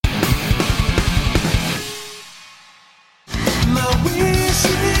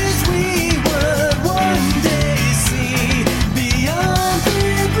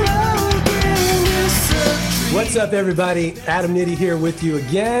What's up, everybody? Adam Nitti here with you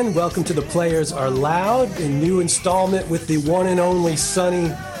again. Welcome to The Players Are Loud, a new installment with the one and only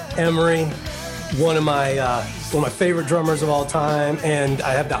Sonny Emory, one of my favorite drummers of all time, and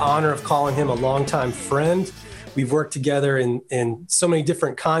I have the honor of calling him a longtime friend. We've worked together in so many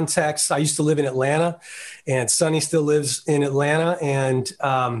different contexts. I used to live in Atlanta, and Sonny still lives in Atlanta. And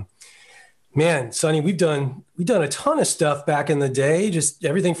man, Sonny, we've done a ton of stuff back in the day, just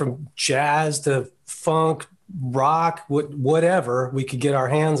everything from jazz to funk, rock, whatever we could get our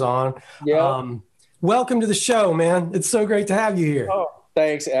hands on. Yeah. Welcome to the show, man. It's so great to have you here. Oh,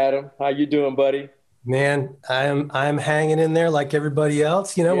 thanks, Adam. How you doing, buddy? Man, I'm hanging in there like everybody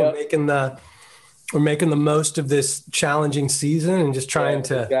else. You know, Yep. we're making the most of this challenging season and just trying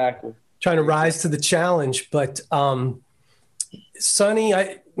to rise to the challenge. But Sonny,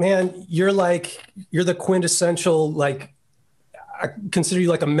 you're the quintessential, I consider you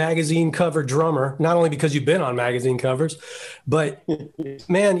like a magazine cover drummer, not only because you've been on magazine covers, but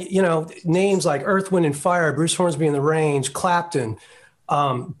man, you know, names like Earth, Wind and Fire, Bruce Hornsby and the Range, Clapton,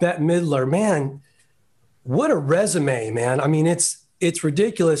 Bette Midler, man, what a resume, man. I mean, it's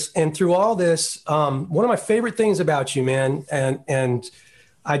ridiculous. And through all this, one of my favorite things about you, man, and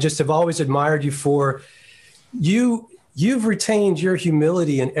I just have always admired you for, you've retained your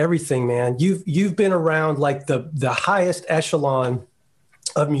humility in everything, man. You've been around like the highest echelon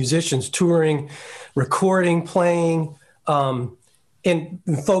of musicians, touring, recording, playing. And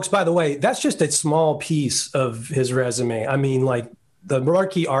folks, by the way, that's just a small piece of his resume. I mean, like the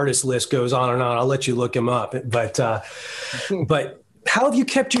marquee artist list goes on and on. I'll let you look him up. But how have you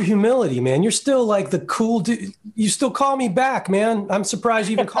kept your humility, man? You're still like the cool dude. You still call me back, man. I'm surprised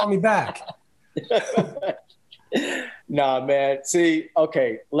you even call me back. Nah, man. See,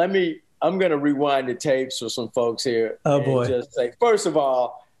 okay, I'm going to rewind the tapes for some folks here. Oh, boy. Just say, first of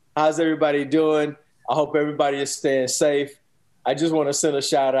all, how's everybody doing? I hope everybody is staying safe. I just want to send a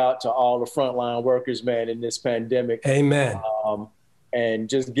shout out to all the frontline workers, man, in this pandemic. Amen. And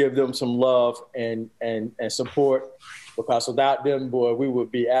just give them some love and support, because without them, boy, we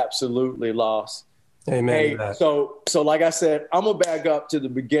would be absolutely lost. Amen. Hey, so like I said, I'm going to back up to the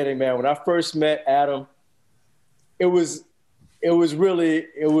beginning, man. When I first met Adam, it was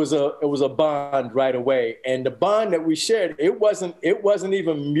a bond right away. And the bond that we shared, it wasn't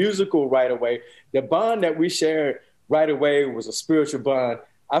even musical right away. The bond that we shared right away was a spiritual bond.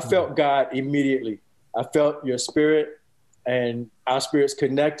 I felt God immediately. I felt your spirit, and our spirits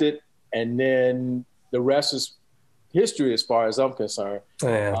connected. And then the rest is history as far as I'm concerned.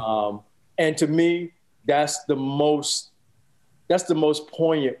 Yeah. And to me, that's the most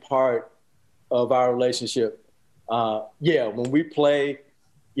poignant part of our relationship. When we play,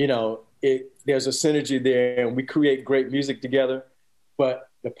 you know, there's a synergy there and we create great music together. But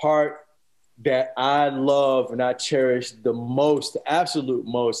the part that I love and I cherish the most, the absolute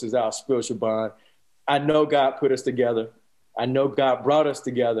most, is our spiritual bond. I know God put us together. I know God brought us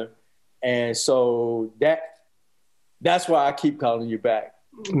together. And so that's why I keep calling you back.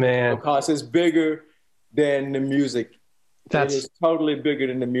 Man. Because it's bigger than the music. It is totally bigger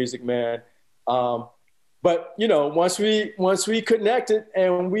than the music, man. But, you know, once we connected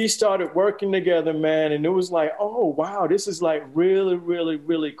and we started working together, man, and it was like, oh, wow, this is like really, really,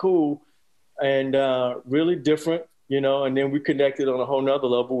 really cool and really different, you know, and then we connected on a whole nother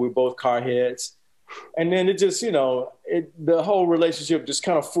level. We're both car heads. And then it just, you know, the whole relationship just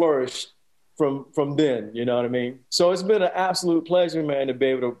kind of flourished from then, you know what I mean? So it's been an absolute pleasure, man, to be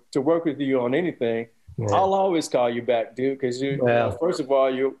able to work with you on anything. Yeah. I'll always call you back, dude, because you know, first of all,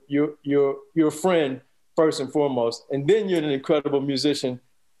 you're a friend first and foremost, and then you're an incredible musician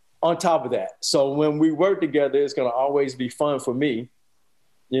on top of that. So when we work together, it's going to always be fun for me.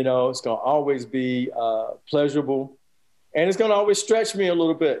 You know, it's going to always be pleasurable, and it's going to always stretch me a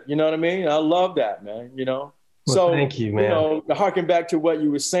little bit. You know what I mean? I love that, man, you know? Well, so thank you, man. You know, to harken back to what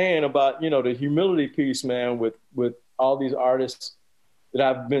you were saying about, you know, the humility piece, man, with all these artists that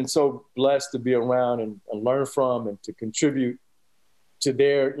I've been so blessed to be around and learn from and to contribute to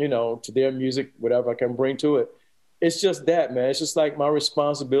their, you know, to their music, whatever I can bring to it. It's just that, man. It's just like my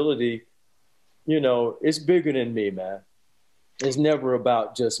responsibility, you know, it's bigger than me, man. It's never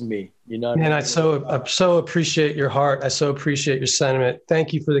about just me, you know? Man, I so appreciate your heart. I so appreciate your sentiment.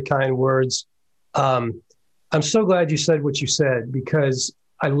 Thank you for the kind words. I'm so glad you said what you said, because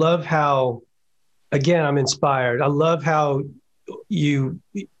I love how, again, I'm inspired. I love how you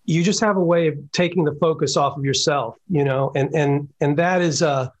just have a way of taking the focus off of yourself, you know, and that is,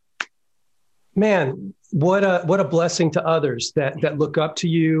 man, what a blessing to others that look up to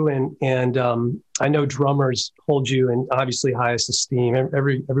you. And I know drummers hold you in obviously highest esteem,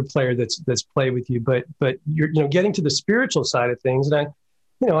 every player that's played with you, but you're, getting to the spiritual side of things. And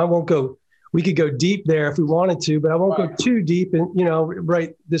I won't go, we could go deep there if we wanted to, but I won't go too deep in,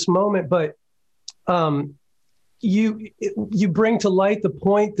 right this moment. But you bring to light the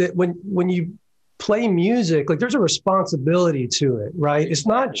point that when you play music, like there's a responsibility to it, right? It's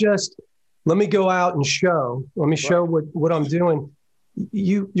not just, let me go out and let me show what I'm doing.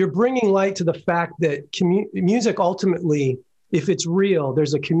 You're bringing light to the fact that music ultimately, if it's real,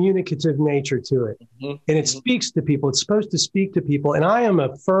 there's a communicative nature to it. Mm-hmm. And it speaks to people. It's supposed to speak to people. And I am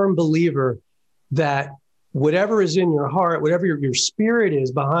a firm believer that whatever is in your heart, whatever your spirit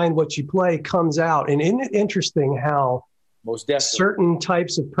is behind what you play comes out. And isn't it interesting how most definitely certain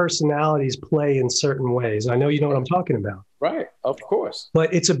types of personalities play in certain ways? I know you know what I'm talking about. Right, of course.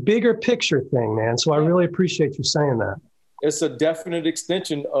 But it's a bigger picture thing, man. So I really appreciate you saying that. It's a definite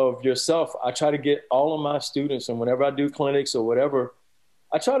extension of yourself. I try to get all of my students, and whenever I do clinics or whatever,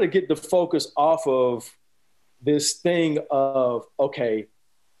 I try to get the focus off of this thing of, okay,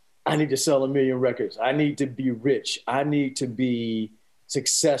 I need to sell 1 million records. I need to be rich. I need to be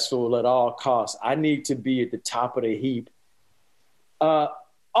successful at all costs. I need to be at the top of the heap.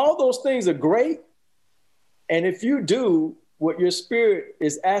 All those things are great. And if you do what your spirit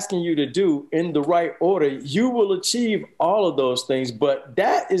is asking you to do in the right order, you will achieve all of those things. But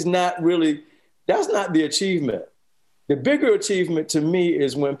that's not the achievement. The bigger achievement to me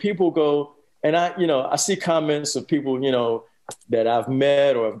is when people go, and I see comments of people, that I've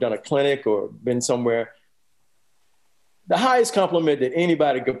met or have done a clinic or been somewhere. The highest compliment that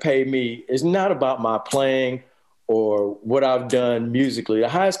anybody could pay me is not about my playing or what I've done musically. The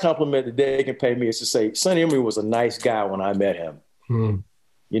highest compliment that they can pay me is to say, Sonny Emory was a nice guy when I met him. Mm.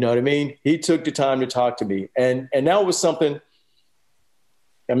 You know what I mean? He took the time to talk to me. And that was something,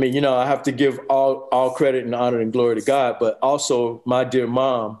 I have to give all credit and honor and glory to God, but also my dear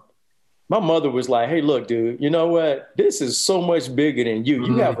mom. My mother was like, hey, look, dude, you know what? This is so much bigger than you.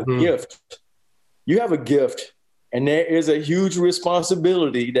 You have a gift. You have a gift. And there is a huge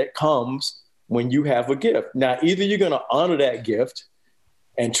responsibility that comes when you have a gift. Now, either you're going to honor that gift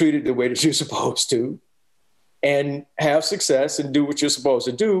and treat it the way that you're supposed to and have success and do what you're supposed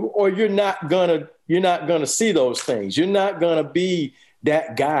to do, or you're not gonna see those things. You're not going to be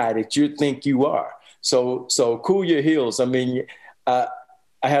that guy that you think you are. So cool your heels. I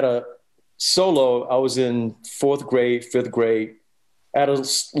had a solo. I was in 4th grade, 5th grade. I had a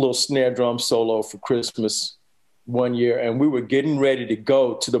little snare drum solo for Christmas one year, and we were getting ready to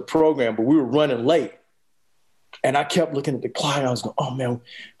go to the program, but we were running late. And I kept looking at the clock. I was going, oh man,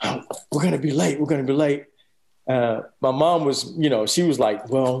 we're going to be late. We're going to be late. My mom was, she was like,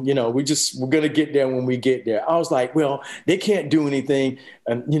 well, we're going to get there when we get there. I was like, well, they can't do anything.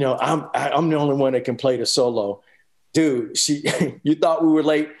 And, I'm the only one that can play the solo. Dude, you thought we were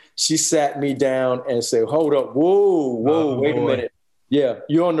late. She sat me down and said, hold up. Whoa, wait a minute. Yeah,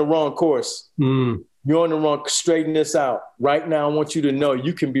 you're on the wrong course. Mm. You're on the wrong, straighten this out. Right now, I want you to know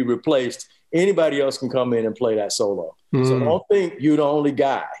you can be replaced. Anybody else can come in and play that solo. Mm. So don't think you're the only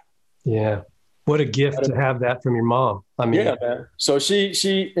guy. Yeah. What a gift to have that from your mom. Yeah, man. So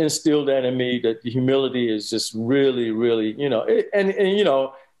she instilled that in me, that the humility is just really, really,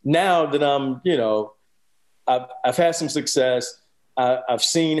 now that I'm, I've had some success. I've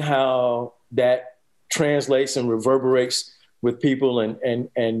seen how that translates and reverberates with people and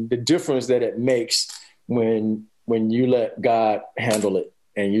the difference that it makes when you let God handle it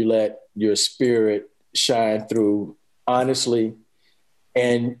and you let your spirit shine through honestly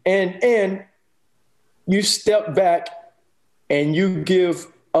and you step back and you give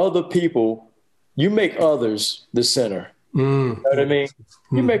other people, you make others the center. Mm. You know what I mean?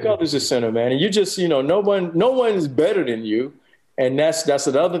 You make others the center, man. And you just, no one is better than you. And that's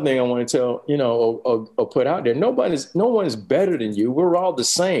another thing I want to tell, or put out there. No one is better than you. We're all the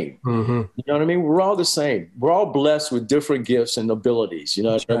same. Mm-hmm. You know what I mean? We're all the same. We're all blessed with different gifts and abilities. You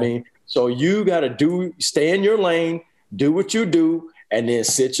know what I mean? So you got to stay in your lane, do what you do, and then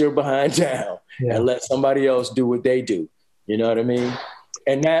sit your behind down and let somebody else do what they do. You know what I mean?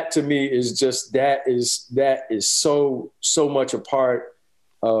 And that to me is just, that is so much a part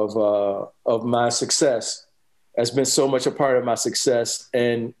of my success. Has been so much a part of my success.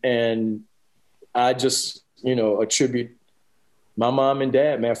 And I just, attribute my mom and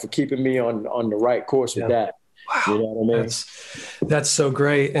dad, man, for keeping me on the right course with that. Wow. You know what I mean? That's so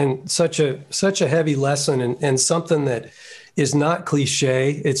great. And such a heavy lesson and something that is not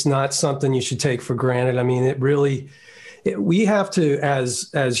cliche. It's not something you should take for granted. I mean, it really, we have to,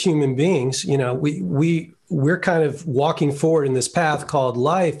 as human beings, you know, we're kind of walking forward in this path called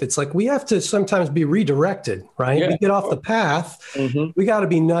life. It's like we have to sometimes be redirected, right? Yeah. We get off the path, we got to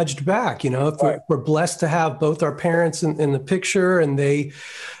be nudged back. You know, if we're blessed to have both our parents in the picture, and they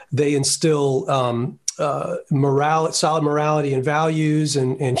instill solid morality and values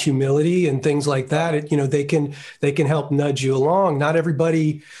and humility and things like that. You know, they can help nudge you along. Not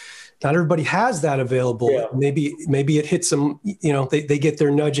everybody has that available. Yeah. Maybe it hits them, you know, they get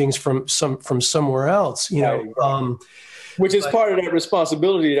their nudgings from somewhere else, you know. Which is part of that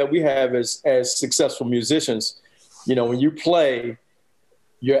responsibility that we have as successful musicians. You know, when you play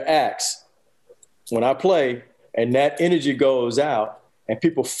your acts, when I play and that energy goes out and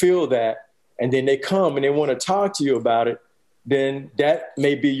people feel that, and then they come and they want to talk to you about it, then that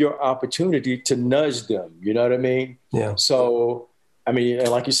may be your opportunity to nudge them. You know what I mean? Yeah. So, I mean, and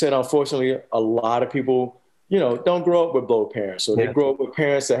like you said, unfortunately, a lot of people, you know, don't grow up with both parents. So they grow up with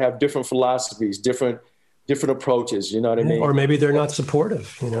parents that have different philosophies, different approaches, you know what I mean? Or maybe they're not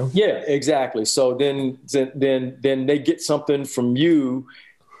supportive, you know? Yeah, exactly. So then they get something from you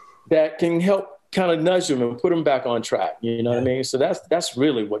that can help kind of nudge them and put them back on track. You know what I mean? So that's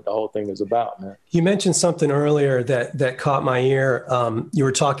really what the whole thing is about, man. You mentioned something earlier that caught my ear. You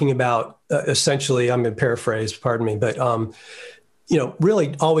were talking about essentially, I'm going to paraphrase, pardon me, but you know,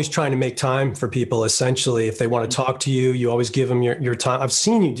 really always trying to make time for people. Essentially, if they want to talk to you, you always give them your time. I've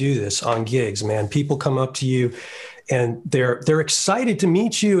seen you do this on gigs, man. People come up to you and they're excited to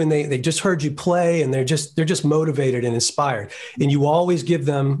meet you, and they just heard you play, and they're just motivated and inspired. And you always give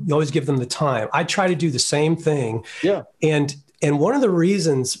them the time. I try to do the same thing. Yeah. And one of the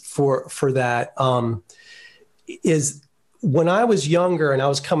reasons for that is, when I was younger and I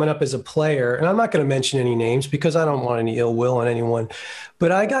was coming up as a player, and I'm not going to mention any names because I don't want any ill will on anyone,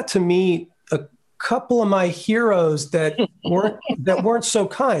 but I got to meet a couple of my heroes that weren't so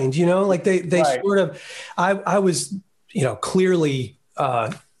kind, you know, like they sort of, I was, you know, clearly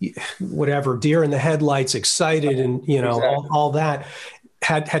whatever, deer in the headlights, excited, and, you know, all that,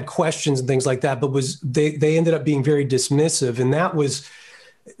 had questions and things like that, but they ended up being very dismissive. And that was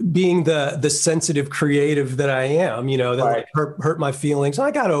being the sensitive creative that I am, you know, that like hurt my feelings. I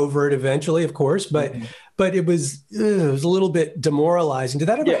got over it eventually, of course, but it was a little bit demoralizing. Did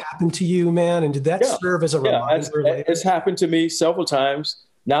that ever happen to you, man? And did that serve as a reminder? It's happened to me several times.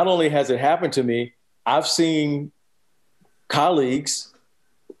 Not only has it happened to me, I've seen colleagues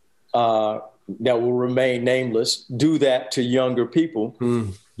that will remain nameless do that to younger people.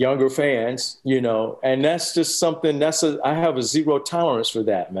 Younger fans, you know, and that's just something I have a zero tolerance for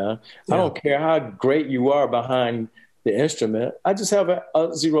that, man. Yeah. I don't care how great you are behind the instrument. I just have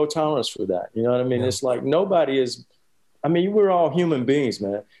a zero tolerance for that. You know what I mean? Yeah. It's like we're all human beings,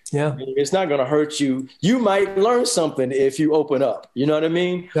 man. Yeah. It's not going to hurt you. You might learn something if you open up. You know what I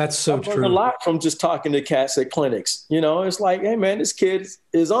mean? That's so I've true. learned a lot from just talking to cats at clinics. You know, it's like, hey, man, this kid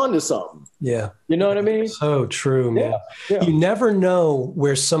is on to something. Yeah. You know what I mean? So true, man. Yeah. You never know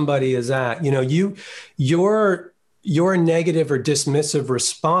where somebody is at. You know, your negative or dismissive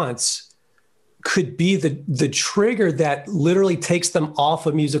response could be the trigger that literally takes them off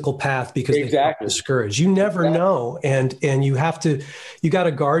a musical path because they felt discouraged. You never know. And you got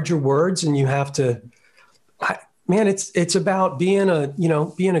to guard your words, and you have to, man, it's about being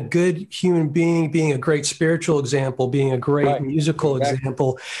a good human being, being a great spiritual example, being a great musical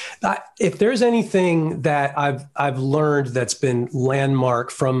example. If there's anything that I've learned that's been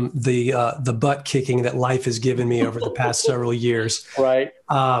landmark from the butt kicking that life has given me over the past several years. Right.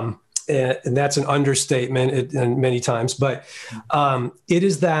 And that's an understatement and many times, but it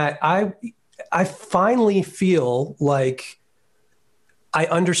is that I finally feel like I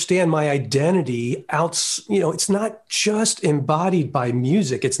understand my identity it's not just embodied by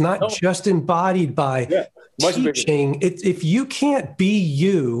music. It's not just embodied by teaching. If you can't be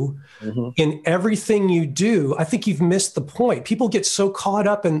you in everything you do, I think you've missed the point. People get so caught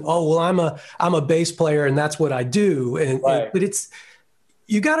up in, I'm a bass player and that's what I do. But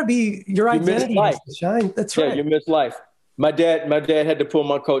you got to be your identity. You miss life. Shine. That's right. Yeah, you miss life. My dad had to pull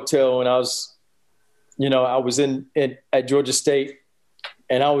my coattail when I was at Georgia State,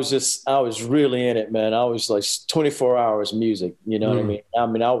 and I was really in it, man. I was like 24 hours music. You know what I mean? I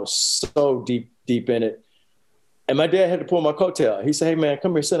mean, I was so deep in it. And my dad had to pull my coattail. He said, "Hey, man,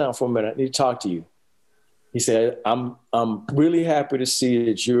 come here, sit down for a minute. I need to talk to you." He said, I'm really happy to see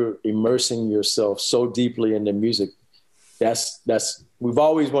that you're immersing yourself so deeply in the music. We've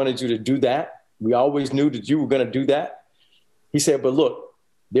always wanted you to do that. We always knew that you were going to do that. He said, but look,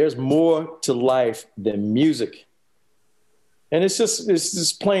 there's more to life than music. And it's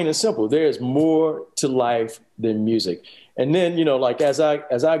just plain and simple. There's more to life than music. And then, you know, like as I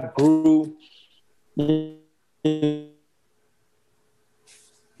grew, I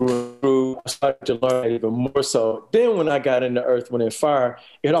started to learn even more so. Then when I got into Earth, Wind, and Fire,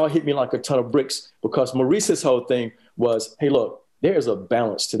 it all hit me like a ton of bricks, because Maurice's whole thing was, hey, look, there's a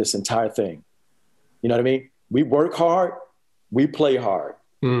balance to this entire thing. You know what I mean? We work hard, we play hard.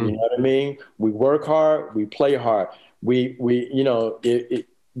 You know what I mean? We work hard, we play hard. We you know,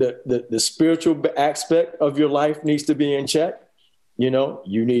 the spiritual aspect of your life needs to be in check. You know,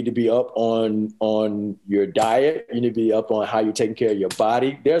 you need to be up on your diet. You need to be up on how you're taking care of your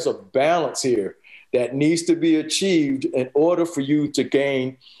body. There's a balance here that needs to be achieved in order for you to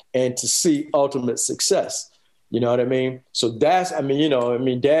gain and to see ultimate success. You know what I mean? So that's, I mean, you know, I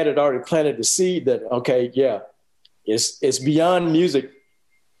mean, Dad had already planted the seed that, okay, yeah, it's beyond music.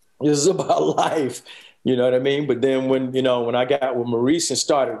 This is about life. You know what I mean? But then when I got with Maurice and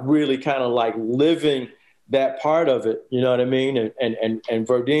started really kind of like living that part of it, you know what I mean? And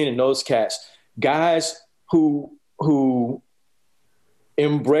Verdine and those cats, guys who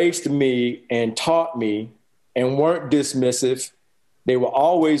embraced me and taught me and weren't dismissive. They were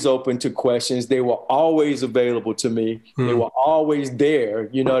always open to questions. They were always available to me. They were always there.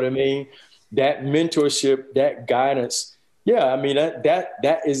 You know what I mean? That mentorship, that guidance. Yeah, I mean,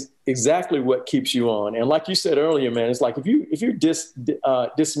 that is exactly what keeps you on. And like you said earlier, man, it's like if you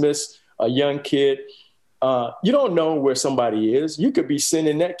dismiss a young kid, you don't know where somebody is. You could be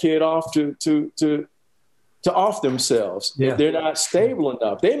sending that kid off to off themselves. Yeah. If they're not stable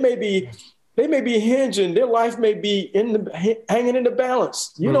enough. They may be hinging. Their life may be hanging in the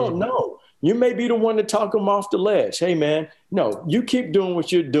balance. You don't know. You may be the one to talk them off the ledge. Hey, man, no, you keep doing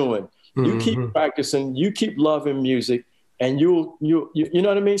what you're doing. You keep practicing. You keep loving music, and you know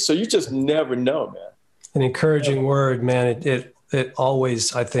what I mean? So you just never know, man. An encouraging word, man. It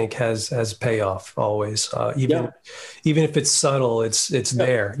always, I think, has payoff. Always, even if it's subtle, it's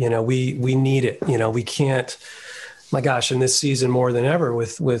there. You know, we need it. You know, we can't. My gosh, in this season more than ever,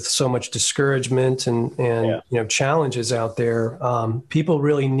 with so much discouragement and you know, challenges out there, people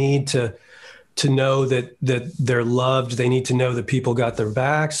really need to know that they're loved. They need to know that people got their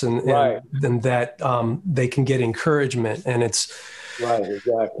backs and that they can get encouragement. And it's right,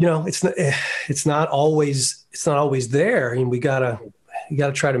 exactly. You know, it's not always there. I mean, you gotta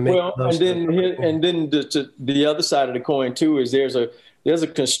try to make. Well, and then the other side of the coin too is there's a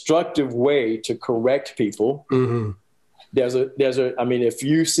constructive way to correct people. There's a, I mean, if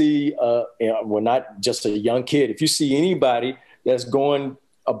you see, well, not just a young kid, if you see anybody that's going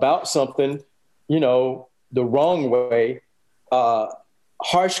about something, you know, the wrong way,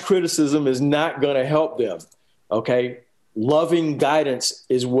 harsh criticism is not going to help them. Okay. Loving guidance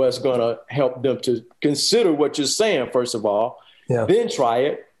is what's going to help them to consider what you're saying, first of all, then try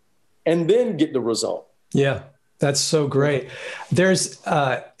it and then get the result. Yeah. That's so great. There's,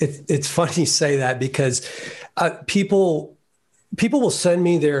 it's funny you say that because people will send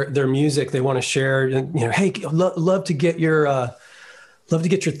me their music they want to share, and you know, hey, love to get your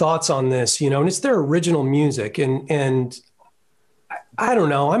thoughts on this, you know, and it's their original music, and I don't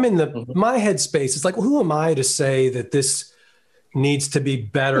know, I'm in my headspace. It's like, well, who am I to say that this needs to be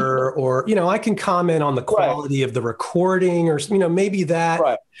better, or, you know, I can comment on the quality of the recording, or, you know, maybe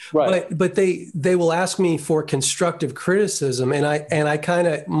that, but they will ask me for constructive criticism. And I kind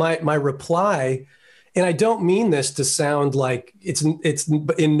of, my reply, and I don't mean this to sound like it's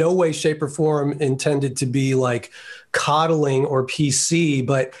in no way, shape or form intended to be like coddling or PC,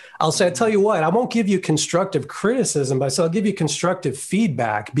 but I'll say, I tell you what, I won't give you constructive criticism, but I'll give you constructive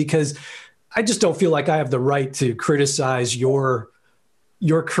feedback, because I just don't feel like I have the right to criticize your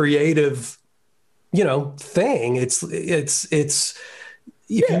creative, you know, thing. It's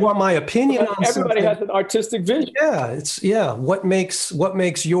if you want my opinion on everybody has an artistic vision. What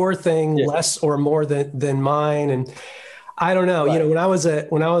makes your thing less or more than mine? And I don't know, you know, when I was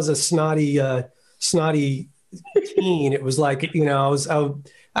a snotty teen, it was like, you know,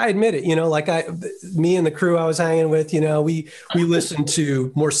 I admit it, you know, like me and the crew I was hanging with, you know, we listened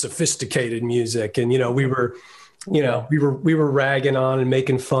to more sophisticated music, and, you know, we were ragging on and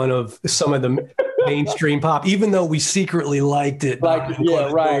making fun of some of the mainstream pop, even though we secretly liked it.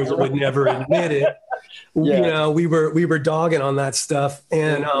 Would never admit it. You know, we were dogging on that stuff.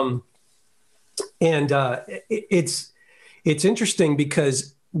 And, it's interesting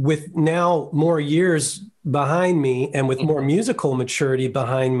because with now more years behind me and with more musical maturity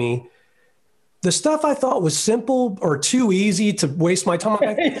behind me, the stuff I thought was simple or too easy to waste my time,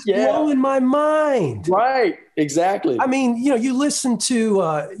 it's Yeah. blowing my mind. Right. Exactly. I mean, you know, you listen to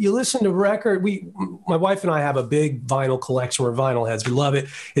record. My wife and I have a big vinyl collection. We're vinyl heads. We love it.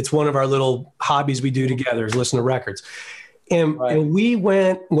 It's one of our little hobbies we do together is listen to records. And we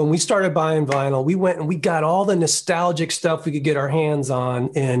went, when we started buying vinyl, we went and we got all the nostalgic stuff we could get our hands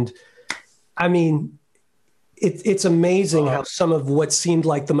on. And I mean, it's amazing how some of what seemed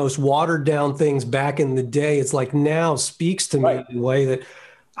like the most watered down things back in the day, it's like now speaks to me in a way that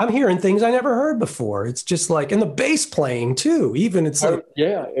I'm hearing things I never heard before. It's just like, and the bass playing too, even it's like,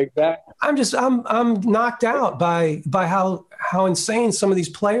 yeah, exactly. I'm knocked out by how insane some of these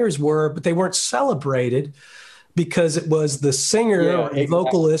players were, but they weren't celebrated because it was the singer or the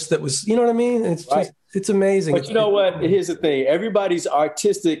vocalist that was, you know what I mean? It's just, it's amazing. But you know what? Here's the thing. Everybody's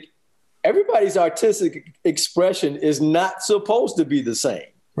artistic expression is not supposed to be the same.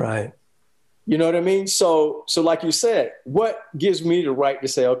 Right. You know what I mean? So like you said, what gives me the right to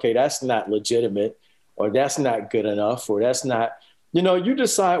say, okay, that's not legitimate, or that's not good enough, or that's not, you know, you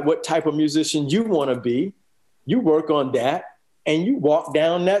decide what type of musician you want to be, you work on that, and you walk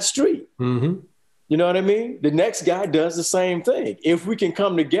down that street. Mm-hmm. You know what I mean? The next guy does the same thing. If we can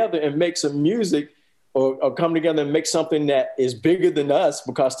come together and make some music or come together and make something that is bigger than us,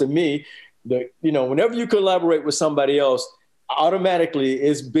 because to me, whenever you collaborate with somebody else, automatically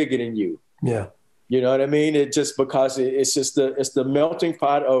it's bigger than you. Yeah. You know what I mean? It just because it's the melting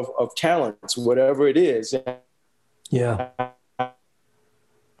pot of talents, whatever it is. Yeah.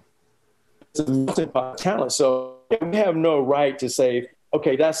 It's a melting pot of talent. So we have no right to say,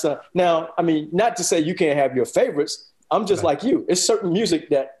 okay, now, I mean, not to say you can't have your favorites. I'm just like you. It's certain music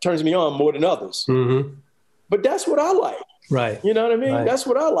that turns me on more than others. Mm-hmm. But that's what I like. Right. You know what I mean? Right. That's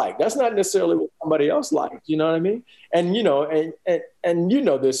what I like. That's not necessarily what somebody else likes. You know what I mean? And, you know, and you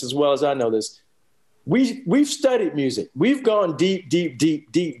know this as well as I know this. We've studied music. We've gone deep, deep,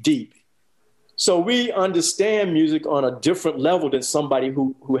 deep, deep, deep. So we understand music on a different level than somebody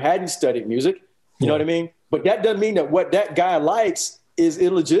who hadn't studied music. You know what I mean? But that doesn't mean that what that guy likes is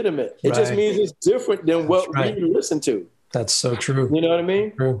illegitimate. It just means it's different than what we listen to. That's so true. You know what I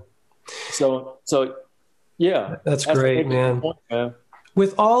mean? True. So yeah. That's great, man. Point, man.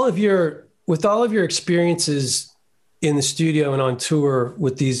 With all of your experiences in the studio and on tour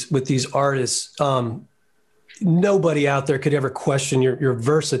with these artists, nobody out there could ever question your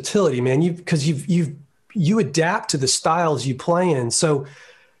versatility, man. You adapt to the styles you play in. So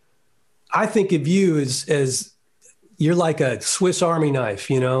I think of you as you're like a Swiss Army knife,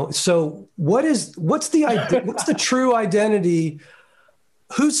 you know? So what's the true identity?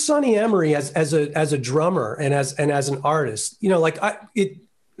 Who's Sonny Emory as a drummer and as an artist? You know, like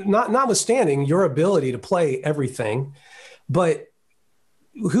notwithstanding your ability to play everything, but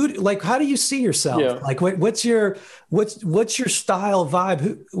how do you see yourself? Yeah. Like what's your style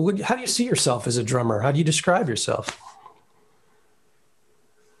vibe? How do you see yourself as a drummer? How do you describe yourself?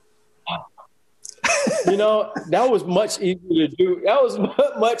 You know, that was much easier to do. That was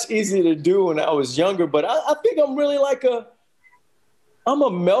much easier to do when I was younger. But I think I'm really I'm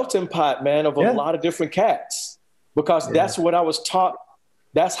a melting pot, man, of a lot of different cats, because that's what I was taught.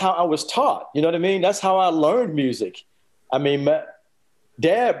 That's how I was taught. You know what I mean? That's how I learned music. I mean, my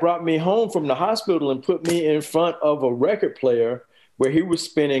dad brought me home from the hospital and put me in front of a record player where he was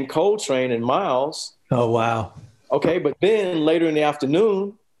spinning Coltrane and Miles. Oh, wow. Okay. But then later in the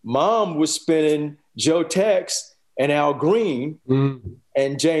afternoon, Mom was spinning Joe Tex and Al Green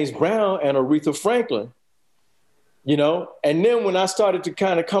and James Brown and Aretha Franklin, you know? And then when I started to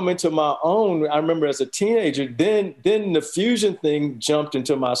kind of come into my own, I remember as a teenager, then the fusion thing jumped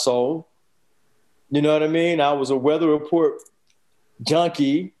into my soul. You know what I mean? I was a Weather Report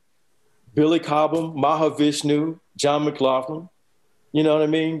junkie, Billy Cobham, Mahavishnu, John McLaughlin. You know what I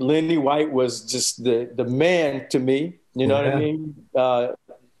mean? Lenny White was just the man to me. You know what I mean?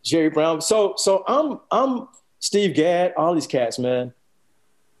 Jerry Brown. So I'm Steve Gadd, all these cats, man.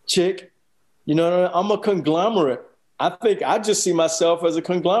 Chick, you know, I'm a conglomerate. I think I just see myself as a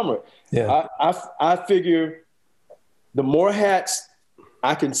conglomerate. Yeah. I figure the more hats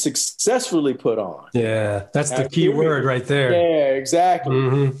I can successfully put on. Yeah, that's the key word right there. Yeah, exactly.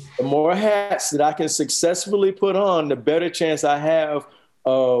 Mm-hmm. The more hats that I can successfully put on, the better chance I have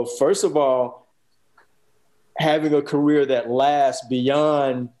of, first of all, having a career that lasts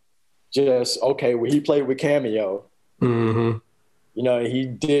beyond just, okay, well, he played with Cameo. Mm-hmm. You know, he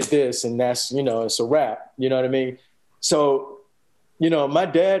did this and that's, you know, it's a wrap. You know what I mean? So, you know, my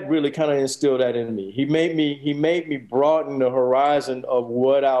dad really kind of instilled that in me. He made me broaden the horizon of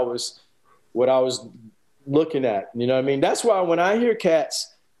what I was looking at. You know what I mean? That's why when I hear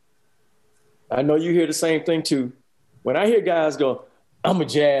cats I know you hear the same thing too. When I hear guys go, I'm a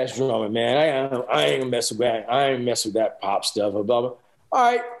jazz drummer, man. I ain't gonna mess with that. I ain't mess with that pop stuff, blah, blah, blah.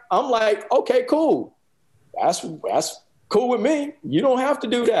 All right. I'm like, okay, cool. That's cool with me. You don't have to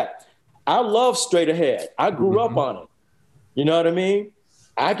do that. I love straight ahead. I grew up on it. You know what I mean?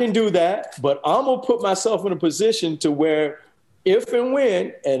 I can do that, but I'm gonna put myself in a position to where if and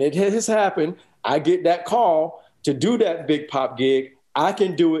when, and it has happened, I get that call to do that big pop gig, I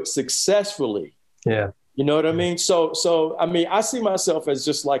can do it successfully. Yeah. You know what I mean? So I mean, I see myself as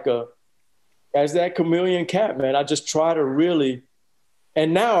just like as that chameleon cat, man. I just try to really,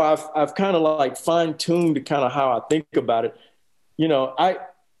 and now I've kind of like fine-tuned kind of how I think about it. You know,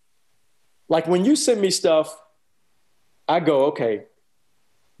 like when you send me stuff, I go, okay,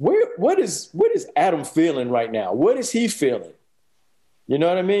 what is Adam feeling right now? What is he feeling? You know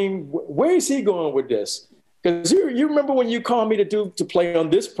what I mean? Where is he going with this? Because you remember when you called me to play on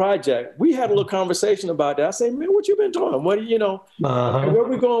this project, we had a little conversation about that. I say, man, what you been doing? What do you know? Where are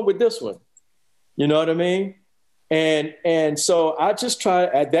we going with this one? You know what I mean? And so I just try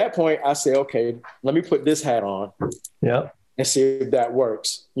at that point, I say, okay, let me put this hat on. Yeah. And see if that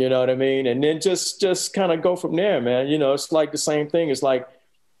works. You know what I mean? And then just kind of go from there, man. You know, it's like the same thing. It's like,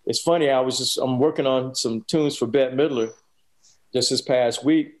 it's funny. I'm working on some tunes for Bette Midler just this past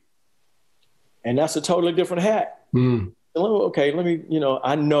week. And that's a totally different hat. Okay, let me,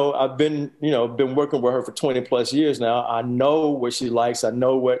 I know I've been working with her for 20 plus years now. I know what she likes. I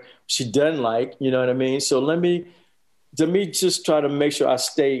know what she doesn't like. You know what I mean? So let me just try to make sure I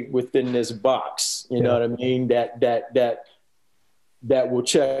stay within this box. You know what I mean? That will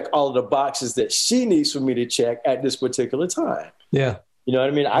check all of the boxes that she needs for me to check at this particular time. Yeah. You know what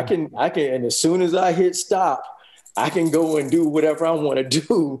I mean? I can, and as soon as I hit stop, I can go and do whatever I want to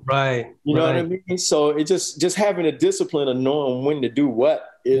do. Right. You know what I mean? So it just having a discipline of knowing when to do what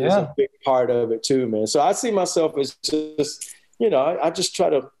is a big part of it too, man. So I see myself as just, I just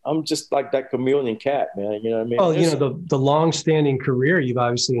I'm just like that chameleon cat, man. You know what I mean? Well, the long-standing career, you've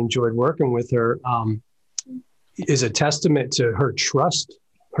obviously enjoyed working with her, is a testament to her trust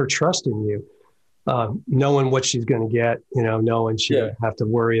in you, knowing what she's going to get, knowing she doesn't have to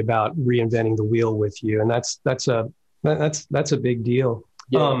worry about reinventing the wheel with you. And that's a big deal.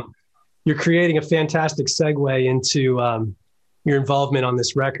 Yeah. You're creating a fantastic segue into your involvement on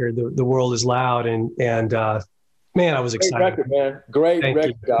this record, The World Is Loud. And man, I was excited. Great record, man. Great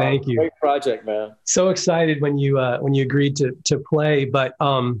record. Thank you. Great project, man. So excited when you agreed to play. But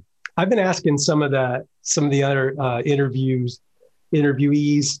I've been asking some of the other interviewees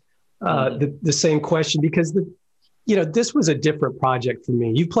the same question, because this was a different project for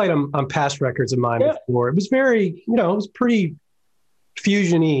me. You played on past records of mine before. It was very, it was pretty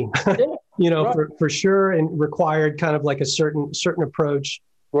fusion-y, right. for sure, and required kind of like a certain approach.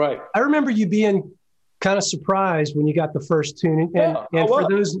 Right. I remember you being kind of surprised when you got the first tune. And for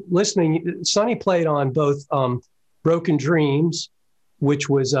those listening, Sonny played on both Broken Dreams, which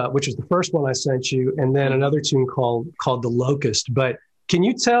was the first one I sent you, and then another tune called The Locust. But can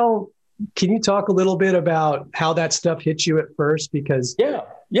you talk a little bit about how that stuff hit you at first? Because I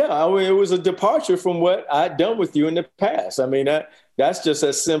mean, it was a departure from what I'd done with you in the past. I mean, that's just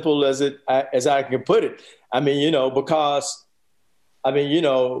as simple as I can put it. I mean, because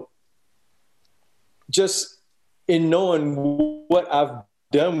just in knowing what I've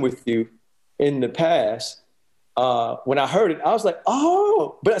done with you in the past, when I heard it, I was like,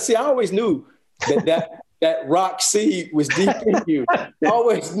 oh, but see, I always knew that rock seed was deep in you. I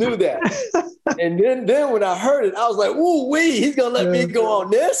always knew that. And then when I heard it, I was like, ooh, he's going to let me go on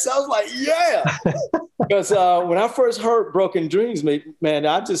this? I was like, yeah. Because when I first heard Broken Dreams, man,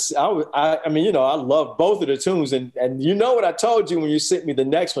 I love both of the tunes. And what I told you when you sent me the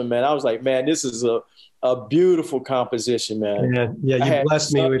next one, man, I was like, man, this is a beautiful composition, man. Yeah, you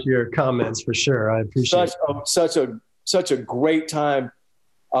blessed me with your comments for sure. I appreciate it. Such a great time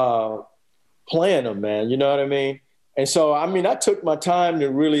playing them, man. You know what I mean? And so, I mean, I took my time to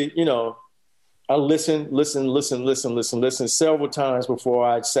really, I listened several times before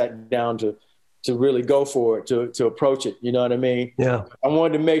I sat down to really go for it, to approach it. You know what I mean? Yeah. I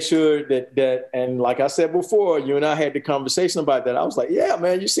wanted to make sure that, and like I said before, you and I had the conversation about that. I was like, yeah,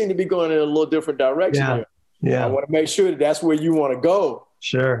 man, you seem to be going in a little different direction here. Yeah. I want to make sure that's where you want to go.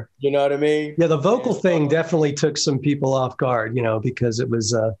 Sure. You know what I mean? Yeah. The vocal thing definitely took some people off guard, because it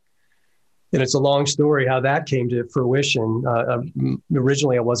was, and it's a long story how that came to fruition.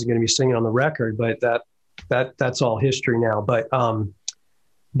 Originally, I wasn't going to be singing on the record, but that's all history now. But yeah.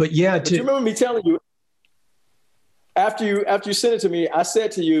 But you remember me telling you after you sent it to me, I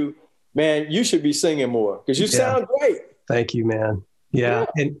said to you, man, you should be singing more because you sound great. Thank you, man. Yeah.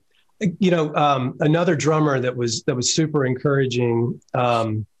 And Another drummer that was super encouraging.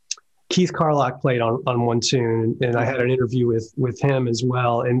 Keith Carlock played on one tune, and I had an interview with him as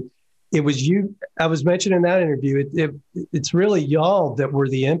well. And it was you. I was mentioning in that interview. It's really y'all that were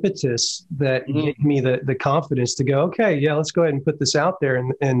the impetus that gave me the confidence to go, okay, yeah, let's go ahead and put this out there,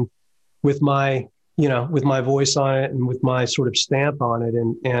 and with my voice on it and with my sort of stamp on it,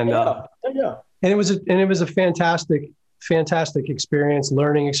 and it was a fantastic experience,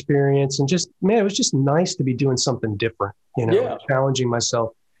 learning experience, and just, man, it was just nice to be doing something different, challenging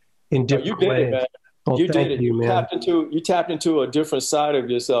myself in different ways. It, man. Well, you did it. You, man. You tapped into a different side of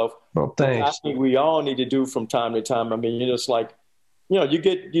yourself. Well, thanks. I think we all need to do from time to time. I mean, you just kind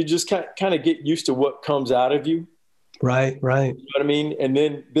of get used to what comes out of you. Right. You know what I mean? And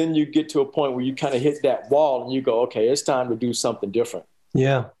then you get to a point where you kind of hit that wall and you go, okay, it's time to do something different.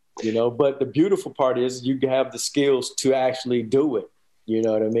 Yeah. But the beautiful part is you have the skills to actually do it. You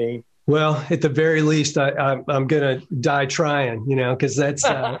know what I mean? Well, at the very least, I'm going to die trying, because that's,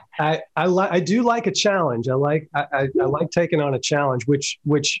 I do like a challenge. I like taking on a challenge, which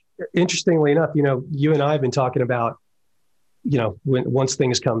interestingly enough, you and I have been talking about, once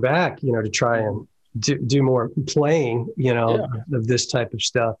things come back, to try and do more playing, of this type of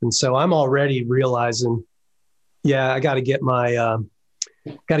stuff. And so I'm already realizing, I got to get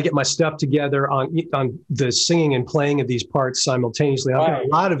my stuff together on the singing and playing of these parts simultaneously. I've got a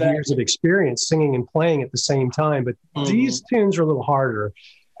lot of years of experience singing and playing at the same time, but these tunes are a little harder.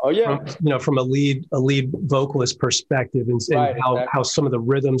 Oh yeah. From a lead vocalist perspective, and how some of the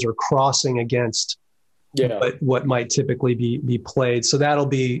rhythms are crossing against what might typically be played. So that'll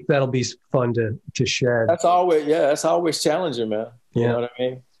be fun to share. That's always challenging, man. You know what I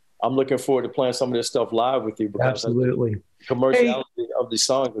mean? I'm looking forward to playing some of this stuff live with you. Because absolutely. The commerciality of these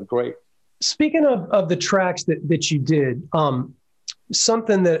songs are great. Speaking of the tracks that you did,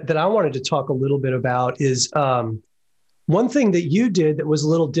 something that I wanted to talk a little bit about is one thing that you did that was a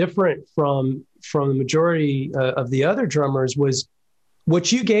little different from the majority of the other drummers was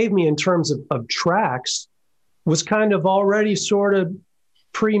what you gave me in terms of tracks was kind of already sort of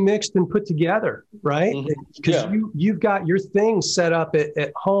pre-mixed and put together, right? Because you've got your thing set up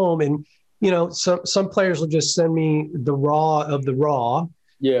at home, and some players will just send me the raw of the raw.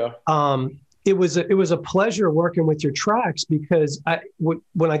 Yeah. It was a pleasure working with your tracks, because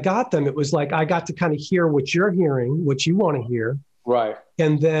when I got them, it was like I got to kind of hear what you're hearing, what you want to hear, right?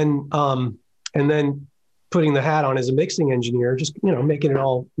 And then putting the hat on as a mixing engineer, just making it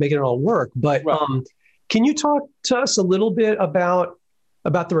all work. But can you talk to us a little bit about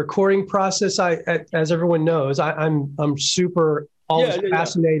the recording process? As everyone knows, I'm super always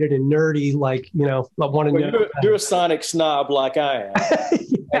fascinated and nerdy. Like, I want to know. You're a sonic snob like I am.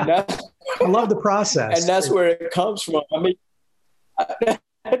 And I love the process. And that's where it comes from. I mean, I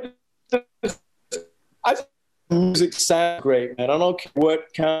think music sounds great, man. I don't care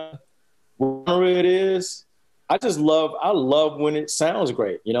what kind of genre it is. I love when it sounds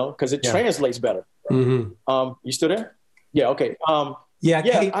great, because it translates better. Mm-hmm. You still there? Yeah. Okay.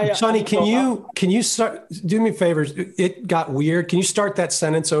 Hey, Sonny, can you start? Do me favors. It got weird. Can you start that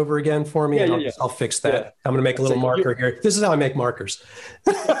sentence over again for me? I'll fix that. Yeah. I'm going to make a little marker here. This is how I make markers.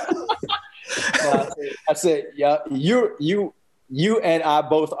 I said, you and I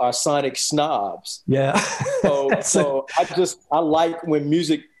both are sonic snobs. Yeah. So I like when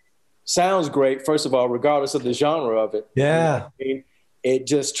music sounds great. First of all, regardless of the genre of it. Yeah. It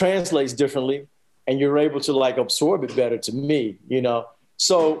just translates differently, and you're able to absorb it better, to me,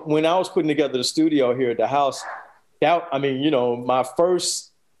 So when I was putting together the studio here at the house, my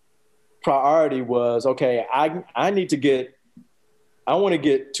first priority was, okay, I want to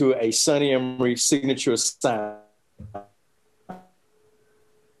get to a Sonny Emory signature sound.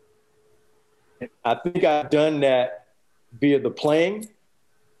 I think I've done that via the playing,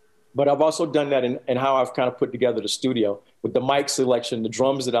 but I've also done that in how I've kind of put together the studio with the mic selection, the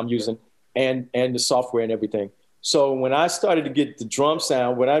drums that I'm using, and the software and everything. So when I started to get the drum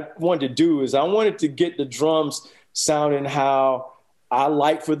sound, what I wanted to do is I wanted to get the drums sounding how I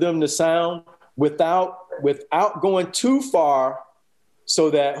like for them to sound without going too far, so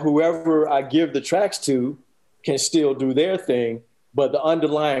that whoever I give the tracks to can still do their thing. But the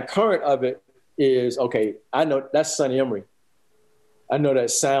underlying current of it is, okay, I know that's Sonny Emory. I know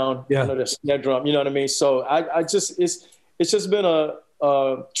that sound. Yeah. I know that snare drum. You know what I mean? So it's just been a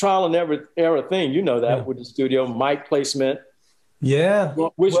trial and error thing, with the studio mic placement. Yeah.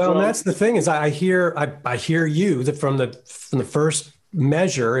 And that's the thing is I hear you from the first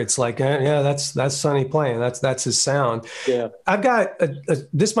measure. It's like, that's Sonny playing. That's his sound. Yeah. I've got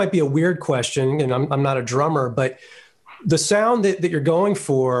this might be a weird question, and I'm not a drummer, but the sound that you're going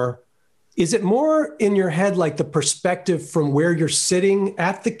for, Is it more in your head like the perspective from where you're sitting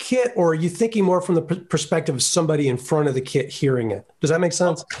at the kit, or are you thinking more from the perspective of somebody in front of the kit hearing it? Does that make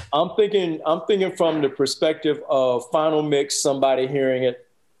sense? I'm thinking from the perspective of final mix, somebody hearing it.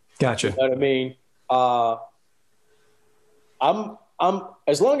 Gotcha. You know what I mean? I'm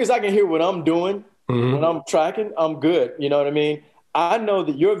as long as I can hear what I'm doing when I'm tracking, I'm good. You know what I mean? I know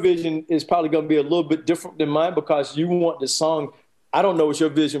that your vision is probably going to be a little bit different than mine because you want the song. I don't know what your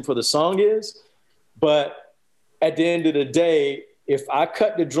vision for the song is, but at the end of the day, if I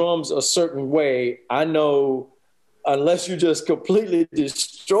cut the drums a certain way, I know unless you just completely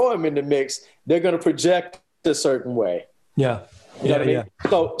destroy them in the mix, they're going to project a certain way. Yeah. You know what I mean?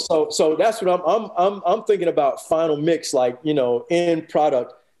 So that's what I'm thinking about final mix, like, you know, end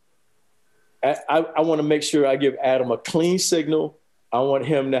product. I want to make sure I give Adam a clean signal. I want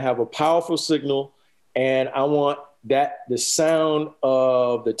him to have a powerful signal, and I want the sound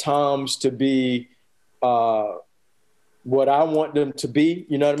of the toms to be what I want them to be.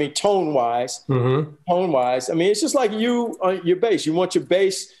 You know what I mean? Tone wise. I mean, it's just like you on your bass. You want your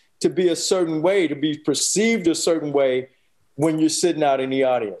bass to be a certain way, to be perceived a certain way when you're sitting out in the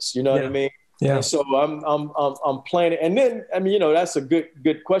audience. You know what I mean? Yeah. And so I'm playing it, and then I mean, you know, that's a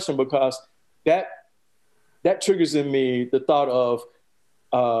good question because that triggers in me the thought of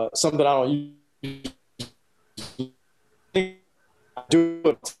something I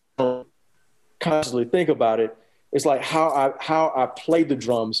don't constantly think about it. It's like how I play the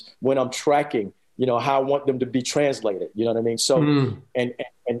drums when I'm tracking, you know, how I want them to be translated, you know what I mean? So, and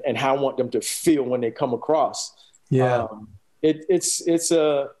how I want them to feel when they come across. Yeah. It's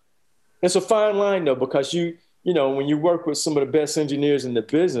a fine line though, because you know, when you work with some of the best engineers in the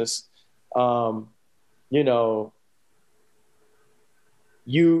business, you know,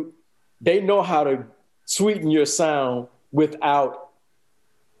 they know how to sweeten your sound without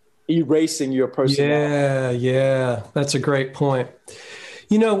erasing your personality. Yeah. That's a great point.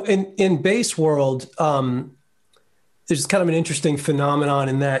 You know, in bass world, there's kind of an interesting phenomenon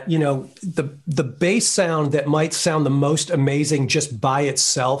in that, you know, the bass sound that might sound the most amazing just by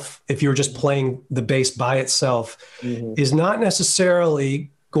itself, if you're just playing the bass by itself, is not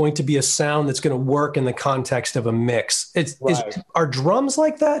necessarily going to be a sound that's going to work in the context of a mix. Are drums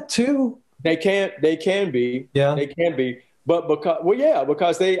like that too? They can be. Yeah. They can be. But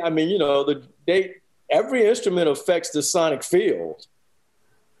because they, I mean, you know, every instrument affects the sonic field.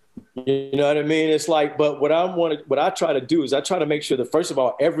 You know what I mean? It's like, but what I try to do is I try to make sure that first of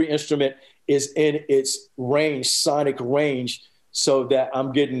all, every instrument is in its range, sonic range, so that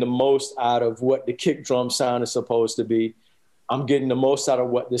I'm getting the most out of what the kick drum sound is supposed to be. I'm getting the most out of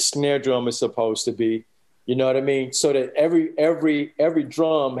what the snare drum is supposed to be. You know what I mean? So that every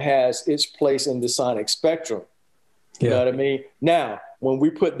drum has its place in the sonic spectrum. You know what I mean? Now, when we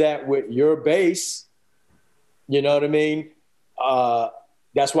put that with your bass, you know what I mean?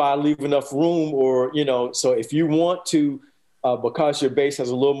 That's why I leave enough room, or, you know, so if you want to, because your bass has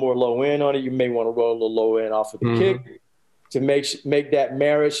a little more low end on it, you may want to roll a little low end off of the kick to make that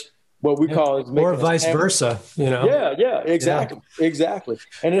marriage, what we call it. Or vice versa, you know? Yeah, exactly.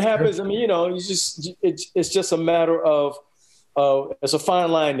 And it happens, I mean, you know, it's just a matter of it's a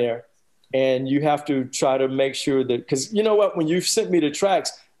fine line there. And you have to try to make sure that, because you know what, when you sent me the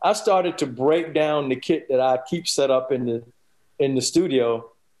tracks, I started to break down the kit that I keep set up in the studio,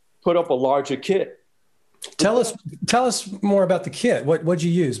 put up a larger kit. Tell us more about the kit. What'd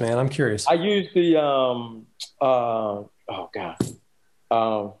you use, man? I'm curious. I used the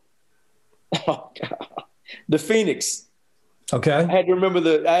the Phoenix. Okay. I had to remember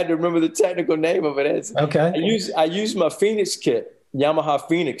the technical name of it. Okay. I used my Phoenix kit, Yamaha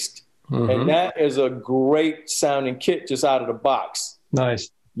Phoenix, and that is a great sounding kit just out of the box. Nice.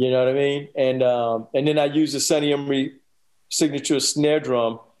 You know what I mean? And then I used the Sonny Emory signature snare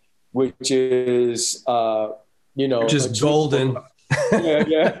drum, which is just golden.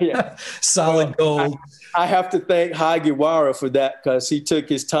 Yeah. Solid gold. I have to thank Hagiwara for that, because he took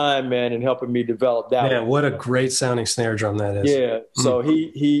his time, man, in helping me develop that. Man, what a great sounding snare drum that is. Yeah. So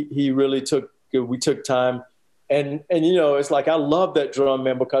he really we took time, and you know, it's like I love that drum,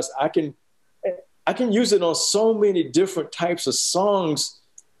 man, because I can use it on so many different types of songs,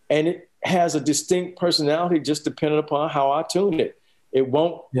 and it has a distinct personality just depending upon how I tune it. It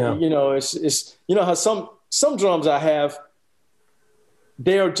won't, you know, it's you know how some drums I have,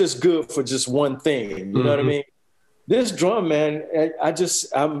 they are just good for just one thing. You know what I mean? This drum, man,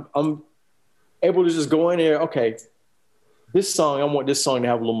 I'm able to just go in there. Okay, this song, I want this song to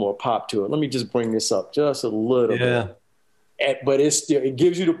have a little more pop to it. Let me just bring this up just a little bit. But it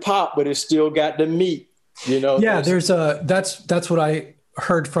gives you the pop, but it's still got the meat. You know? Yeah, that's what I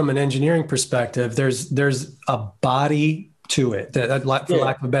heard from an engineering perspective, there's a body to it that for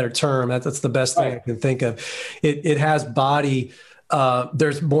lack of a better term, that's the best thing I can think of. It has body.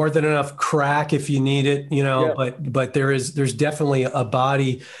 There's more than enough crack if you need it, but there's definitely a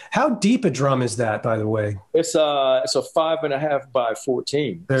body. How deep a drum is that, by the way? It's a 5.5 by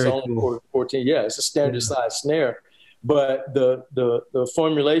 14. Very it's only cool. 14. Yeah, it's a standard size snare. But the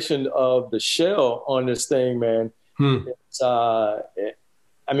formulation of the shell on this thing, man, it's, I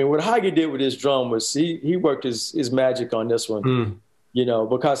mean, what Hagi did with his drum was he worked his magic on this one,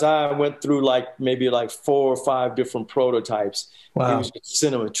 because I went through maybe 4 or 5 different prototypes. Wow. He was just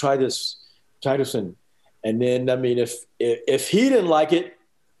sending them, try this one. And then, I mean, if he didn't like it,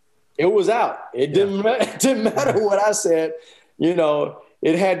 it was out. It didn't matter what I said.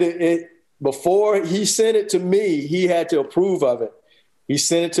 It had to, before he sent it to me, he had to approve of it. He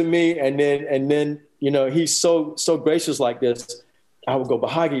sent it to me, and then he's so gracious like this. I would go, but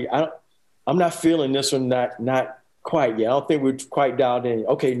Hagi, I'm not feeling this one, not quite yet. I don't think we're quite dialed in.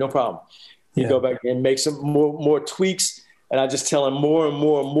 Okay, no problem. You go back and make some more tweaks, and I just tell him more and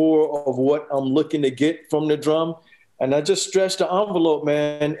more and more of what I'm looking to get from the drum. And I just stretched the envelope,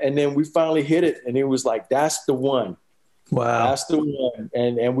 man, and then we finally hit it, and it was like, that's the one. Wow. That's the one.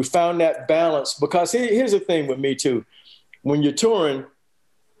 And we found that balance, because here's the thing with me too. When you're touring,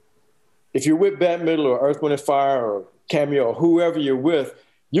 if you're with Bad Middle or Earth, Wind & Fire or Cameo or whoever you're with,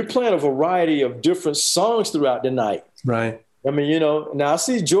 you're playing a variety of different songs throughout the night. Right. I mean, now I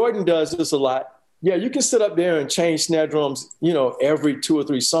see Jordan does this a lot. Yeah, you can sit up there and change snare drums, every 2 or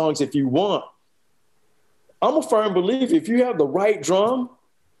 3 songs if you want. I'm a firm believer, if you have the right drum,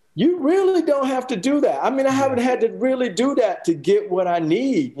 you really don't have to do that. I mean, I haven't had to really do that to get what I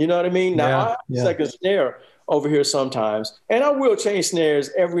need. You know what I mean? Now, I have a second snare over here sometimes, and I will change snares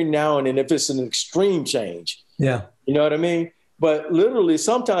every now and then if it's an extreme change. Yeah. You know what I mean? But literally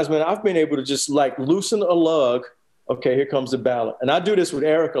sometimes, man, I've been able to just loosen a lug. Okay, here comes the ballad. And I do this with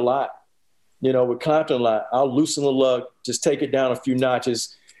Eric a lot, with Clapton a lot. I'll loosen the lug, just take it down a few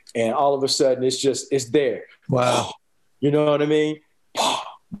notches, and all of a sudden it's there. Wow. You know what I mean?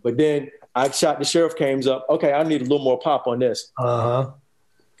 But then I shot the sheriff came up. Okay, I need a little more pop on this. Uh-huh.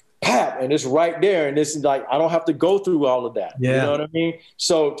 Pap, and it's right there. And this is I don't have to go through all of that. Yeah. You know what I mean?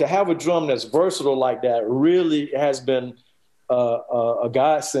 So to have a drum that's versatile like that really has been a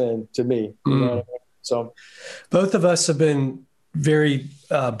godsend to me. You know what I mean? So both of us have been very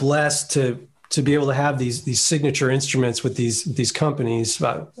blessed to be able to have these signature instruments with these companies.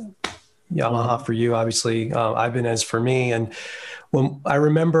 Yamaha for you, obviously, Ibanez for me. And when I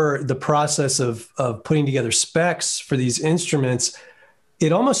remember the process of putting together specs for these instruments,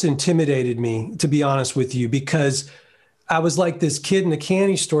 it almost intimidated me, to be honest with you, because I was like this kid in a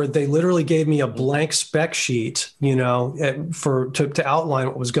candy store. They literally gave me a blank spec sheet, to outline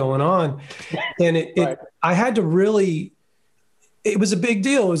what was going on. And I had to really, it was a big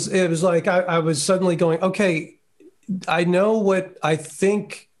deal. It was like, I was suddenly going, okay, I know what I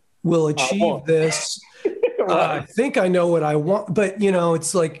think will achieve this. I think I know what I want, but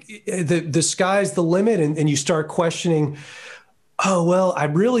it's like the sky's the limit, and you start questioning, oh, well, I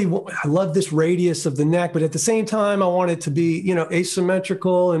love this radius of the neck, but at the same time, I want it to be,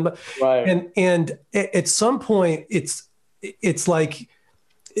 asymmetrical. And at some point it's like,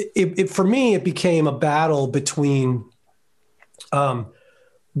 for me, it became a battle between,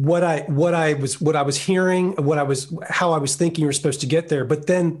 what I was hearing, how I was thinking you're supposed to get there, but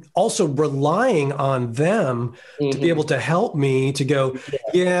then also relying on them to be able to help me to go,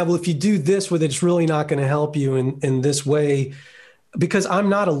 well, if you do this with it, it's really not going to help you in this way, because I'm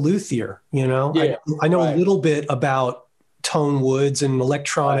not a luthier, I know a little bit about tone woods and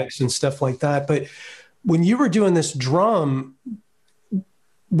electronics and stuff like that. But when you were doing this drum,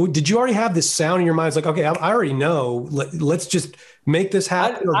 did you already have this sound in your mind? It's like, okay, I already know. Let's just make this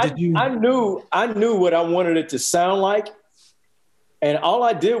happen. Or did you? I knew what I wanted it to sound like, and all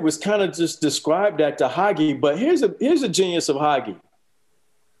I did was kind of just describe that to Hagi. But here's a genius of Hagi.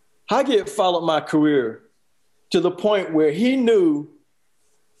 Hagi had followed my career to the point where he knew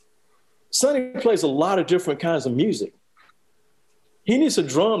Sonny plays a lot of different kinds of music. He needs a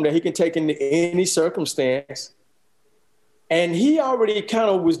drum that he can take into any circumstance. And he already kind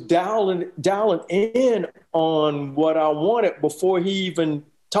of was dialing in on what I wanted before he even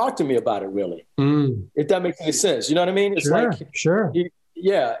talked to me about it, really. If that makes any sense. You know what I mean? It's sure.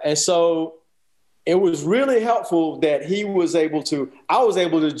 And so it was really helpful that I was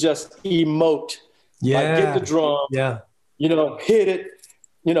able to just emote. Get the drum, hit it,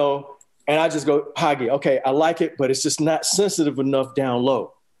 and I just go, Hagi, okay, I like it, but it's just not sensitive enough down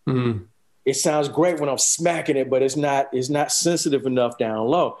low. it sounds great when I'm smacking it, but it's not sensitive enough down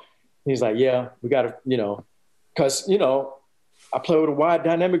low. He's like, yeah, we got to, because, I play with a wide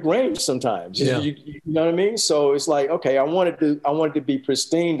dynamic range sometimes. Yeah. You know what I mean? So it's like, okay, I wanted to be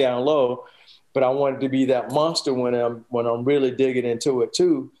pristine down low, but I wanted to be that monster when I'm really digging into it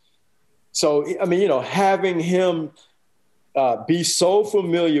too. So, I mean, having him be so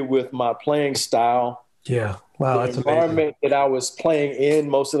familiar with my playing style. Yeah. Wow. The That's environment amazing. that I was playing in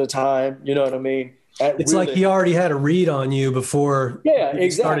most of the time, you know what I mean? It's like he already had a read on you before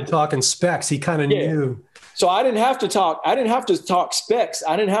exactly. started talking specs. He kind of knew. So I didn't have to talk specs.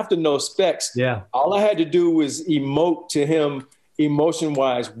 I didn't have to know specs. Yeah. All I had to do was emote to him emotion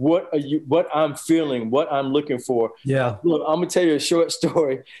wise. What I'm feeling, what I'm looking for. Yeah. Look, I'm gonna tell you a short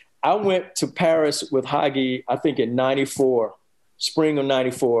story. I went to Paris with Hagi, I think in '94, spring of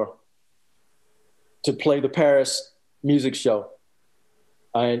 '94, to play the Paris music show.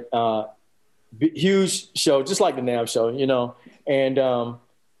 Huge show, just like the NAMM show, and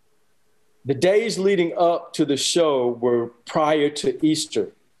the days leading up to the show were prior to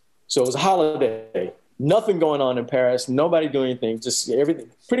Easter. So it was a holiday, nothing going on in Paris, nobody doing anything, just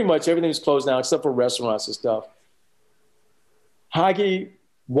pretty much everything was closed down except for restaurants and stuff. Hagi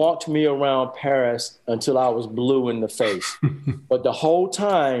walked me around Paris until I was blue in the face. But the whole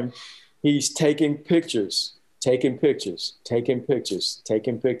time he's taking pictures. And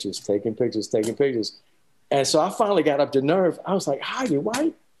so I finally got up the nerve. I was like, Hagi,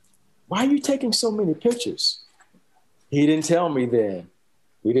 why are you taking so many pictures? He didn't tell me then.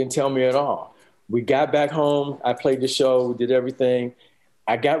 He didn't tell me at all. We got back home. I played the show, we did everything.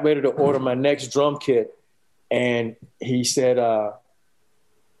 I got ready to order my next drum kit. And he said, I'm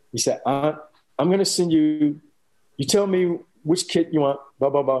going to send you tell me which kit you want, blah,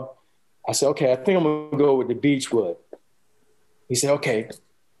 blah, blah. I said, okay, I think I'm going to go with the Beechwood. He said, okay,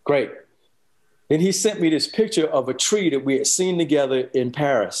 great. Then he sent me this picture of a tree that we had seen together in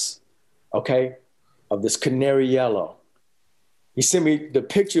Paris, okay, of this canary yellow. He sent me the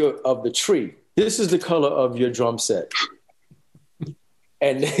picture of the tree. This is the color of your drum set.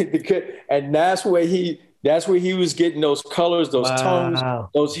 And that's where he was getting those colors, those tones,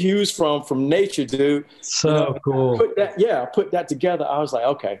 those hues from nature, dude. So cool. I put that together. I was like,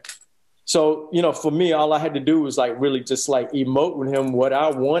 okay. So, for me, all I had to do was like really just like emote with him what I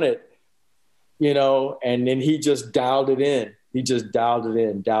wanted, and then he just dialed it in. He just dialed it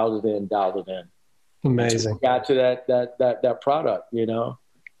in. Amazing. Got to that product, And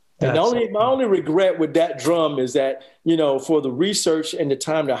my only regret with that drum is that, for the research and the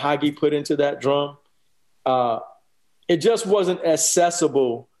time that Hagi put into that drum, it just wasn't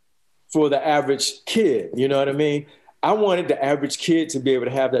accessible for the average kid. You know what I mean? I wanted the average kid to be able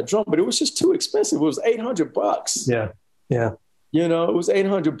to have that drum, but it was just too expensive. It was $800. Yeah. Yeah. It was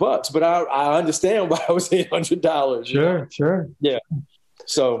 $800, but I understand why it was $800. Sure. Yeah.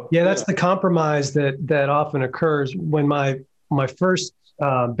 So, that's the compromise that often occurs when my first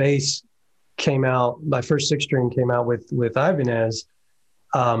bass came out, my first 6-string came out with Ibanez,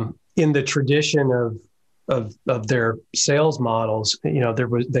 in the tradition of their sales models,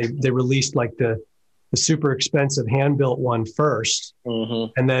 they released like the super expensive hand-built one first,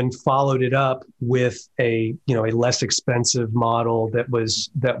 and then followed it up with a less expensive model that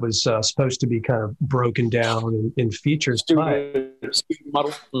was supposed to be kind of broken down in features. Student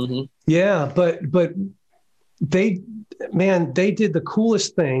model. Mm-hmm. Yeah, but they did the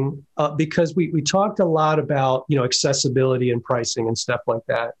coolest thing because we talked a lot about accessibility and pricing and stuff like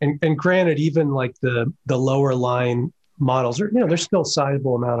that. And granted, even like the lower line models are they're still a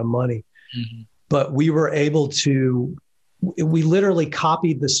sizable amount of money. Mm-hmm. But we were able to, we literally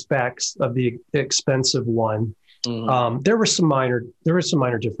copied the specs of the expensive one. Mm-hmm. There were some minor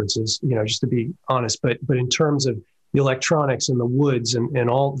differences, just to be honest. But in terms of the electronics and the woods and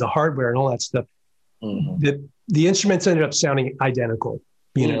all the hardware and all that stuff, mm-hmm. the instruments ended up sounding identical,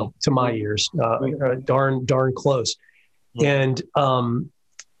 to my ears, darn close. Mm-hmm.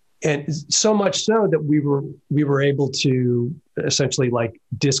 And so much so that we were able to essentially like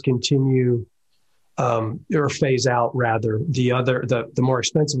discontinue. Or phase out rather the more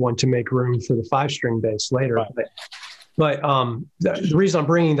expensive one to make room for the 5-string bass later. Right. But the reason I'm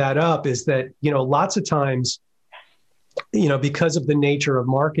bringing that up is that, lots of times, because of the nature of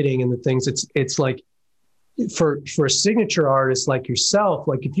marketing and the things, it's like for a signature artist like yourself,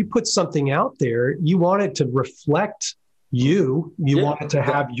 like if you put something out there, you want it to reflect you want it to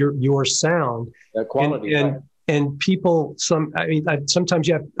have your sound, that quality. And people, sometimes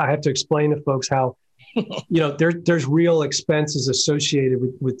I have to explain to folks how, there's real expenses associated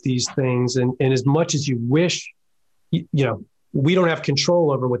with these things. And as much as you wish, we don't have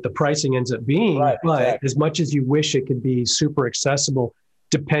control over what the pricing ends up being, Right, but exactly. as much as you wish it could be super accessible,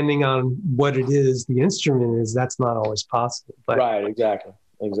 depending on what it is, the instrument is, that's not always possible. But, Right, exactly.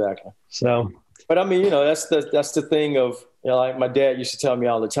 So, but I mean, that's the thing of, like my dad used to tell me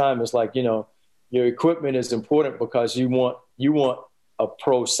all the time. It's like, your equipment is important because you want a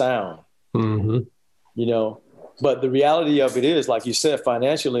pro sound, but the reality of it is, like you said,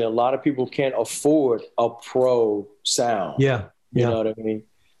 financially, a lot of people can't afford a pro sound. Yeah. You know what I mean?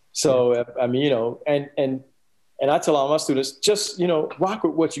 So, I mean, and I tell all my students, just, rock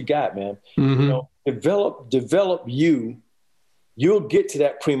with what you got, man. Develop you'll get to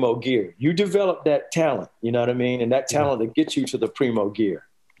that primo gear. You develop that talent, you know what I mean? And that talent that gets you to the primo gear.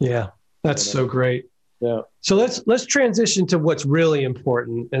 Yeah. That's so great. Yeah. So let's transition to what's really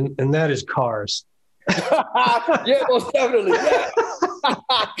important, and that is cars. Yeah, most definitely. Yeah.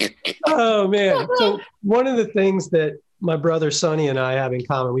 Oh man. So one of the things that my brother Sonny and I have in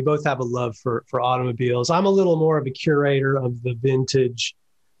common, we both have a love for automobiles. I'm a little more of a curator of the vintage.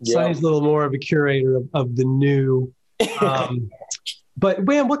 Sonny's a little more of a curator of the new. But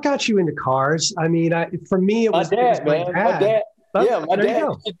man, what got you into cars? I mean, for me, it was my dad. My dad. Oh, my dad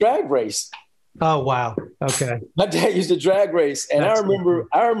used to drag race. Oh wow. Okay. My dad used to drag race, and I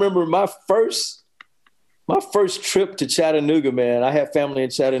remember my first trip to Chattanooga, man. I have family in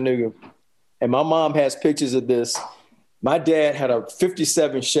Chattanooga, and my mom has pictures of this. My dad had a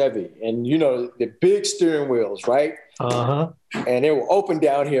 57 Chevy, and the big steering wheels, right? And they were open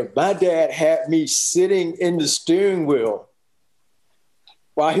down here. My dad had me sitting in the steering wheel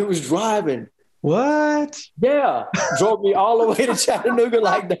while he was driving. What? Yeah. Drove me all the way to Chattanooga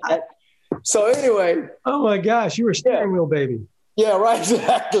like that. So anyway. Oh my gosh, you were a steering wheel baby. Yeah, right,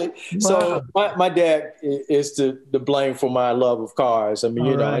 exactly. Wow. So my dad is the blame for my love of cars. I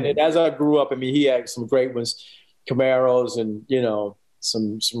mean, and as I grew up, I mean, he had some great ones, Camaros and,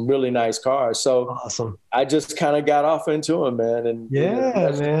 some really nice cars. So awesome. I just kind of got off into them, man. And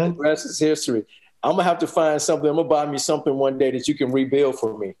man, the rest is history. I'm going to have to find something. I'm going to buy me something one day that you can rebuild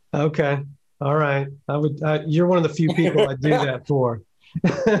for me. Okay. All right. You're one of the few people I do that for.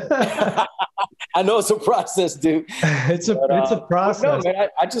 I know it's a process, dude. It's a process. No, man,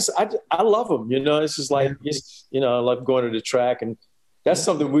 I love them. It's just like, I love going to the track, and that's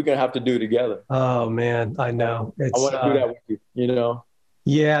something we're going to have to do together. Oh man, I know. I want to do that with you,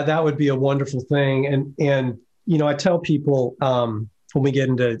 Yeah, that would be a wonderful thing. And I tell people when we get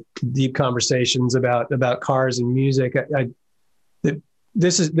into deep conversations about cars and music,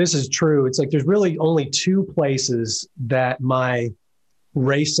 this is true. It's like there's really only two places that my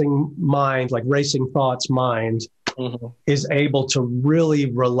racing mind, like racing thoughts mind, is able to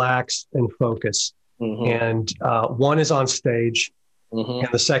really relax and focus. And one is on stage, and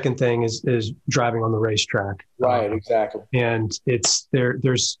the second thing is driving on the racetrack. Right, exactly. And it's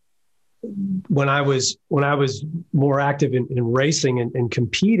there's when I was more active in racing and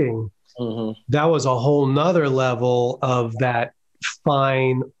competing, that was a whole nother level of that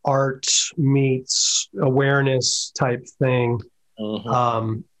fine art meets awareness type thing,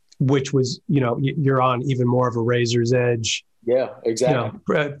 which was, you're on even more of a razor's edge. Yeah, exactly.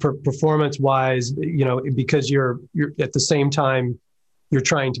 Performance wise, because you're at the same time, you're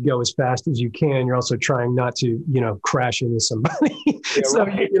trying to go as fast as you can. You're also trying not to, crash into somebody. Yeah, So,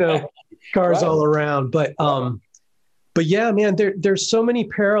 right. Cars all around. But yeah, man, there's so many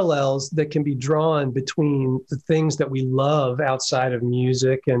parallels that can be drawn between the things that we love outside of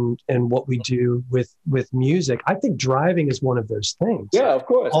music and what we do with music. I think driving is one of those things. Yeah, of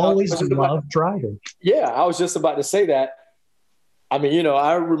course. Always loved driving. Yeah, I was just about to say that. I mean,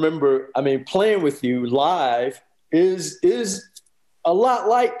 I remember, playing with you live is a lot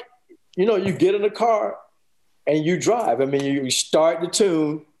like, you get in a car and you drive. I mean, you start the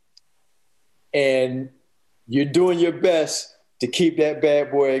tune and you're doing your best to keep that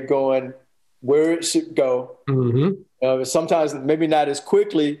bad boy going where it should go. Sometimes maybe not as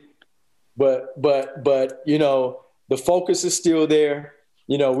quickly, but the focus is still there.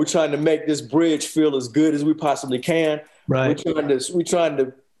 We're trying to make this bridge feel as good as we possibly can. Right. We're trying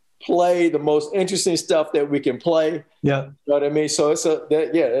to play the most interesting stuff that we can play. Yeah. You know what I mean? So it's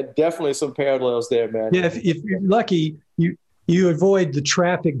definitely some parallels there, man. Yeah. If you're lucky, you avoid the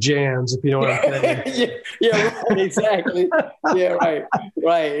traffic jams, if you know what I'm saying. Yeah, right, exactly. Yeah,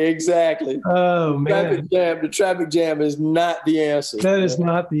 right, exactly. Oh, man. The traffic jam is not the answer. That is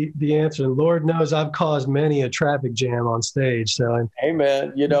not the answer. Lord knows I've caused many a traffic jam on stage. So, hey,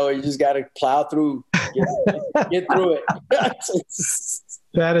 man, you just got to plow through, get through it.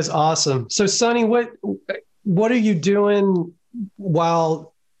 That is awesome. So, Sonny, what are you doing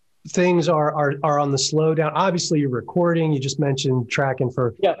while things are on the slow down? Obviously, you're recording. You just mentioned tracking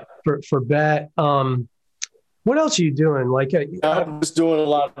for Bet. What else are you doing? Like, I'm just doing a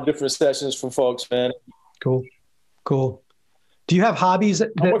lot of different sessions for folks, man. Cool. Do you have hobbies that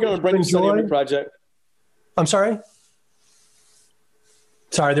I'm working on a Drummer Sonny Emory project. I'm sorry.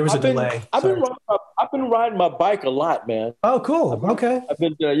 Sorry, there was a delay. I've been riding my bike a lot, man. Oh, cool. Okay. I've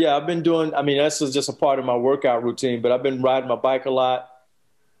been doing. I mean, that's just a part of my workout routine. But I've been riding my bike a lot,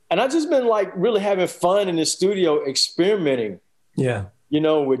 and I've just been like really having fun in the studio, experimenting. Yeah. You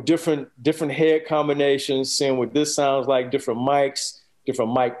know, with different head combinations, seeing what this sounds like, different mics,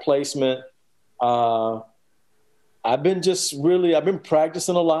 different mic placement. I've been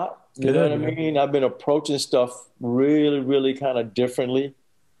practicing a lot. You know what I mean? I've been approaching stuff really, really kind of differently.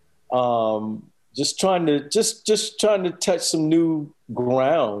 Just trying to touch some new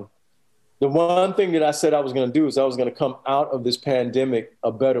ground. The one thing that I said I was going to do is I was going to come out of this pandemic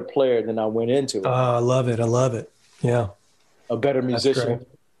a better player than I went into it. I love it. Yeah. A better musician,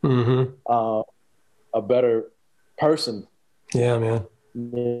 a better person. Yeah, man.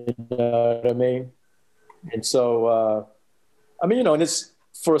 You know what I mean? And so, I mean, you know, and it's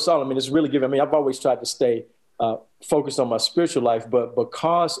for us all, I mean, it's really giving. I mean, I've always tried to stay focused on my spiritual life, but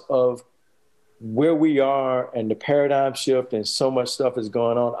because of where we are and the paradigm shift and so much stuff is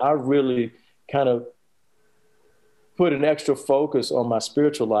going on, I really kind of put an extra focus on my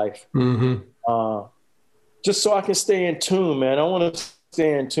spiritual life. Just so I can stay in tune, man. I want to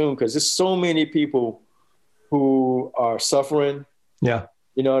stay in tune because there's so many people who are suffering. Yeah.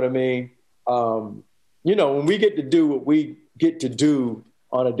 You know what I mean? You know, when we get to do what we get to do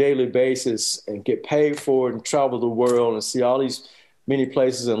on a daily basis and get paid for it and travel the world and see all these many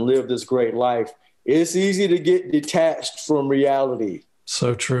places and live this great life, it's easy to get detached from reality.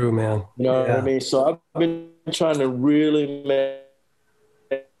 So true, man. You know what I mean? So I've been trying to really make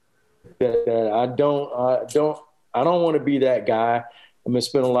that I don't want to be that guy. I'm gonna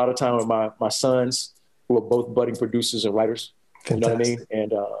spend a lot of time with my sons, who are both budding producers and writers. Fantastic. You know what I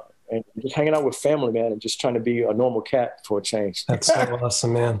mean? And just hanging out with family, man, and just trying to be a normal cat for a change. That's so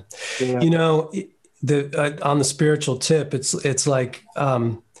awesome, man. Yeah. You know, on the spiritual tip, it's like,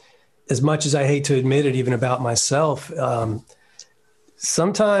 as much as I hate to admit it, even about myself,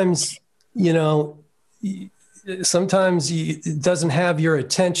 sometimes, you know, it doesn't have your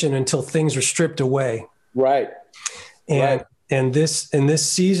attention until things are stripped away. Right. And this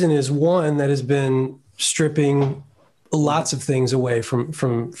season is one that has been stripping lots of things away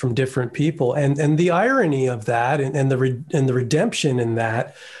from different people. And the irony of that and the redemption in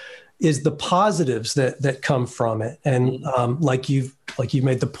that is the positives that come from it. And like you've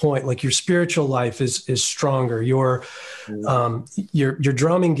made the point, like your spiritual life is stronger. Your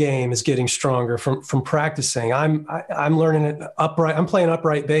drumming game is getting stronger from practicing. I'm learning it upright. I'm playing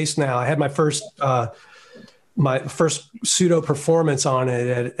upright bass now. I had my first pseudo performance on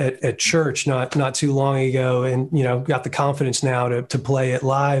it at church not too long ago, and you know, got the confidence now to play it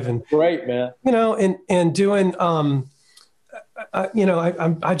live. And great, man. You know, and doing you know,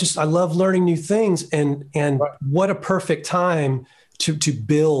 I love learning new things, and right. What a perfect time to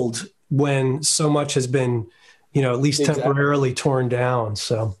build when so much has been, you know, at least temporarily torn down.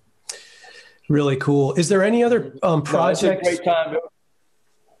 So really cool. Is there any other projects? No, it's a great time.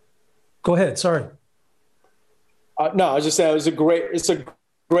 Go ahead. Sorry. No, I was just saying it's a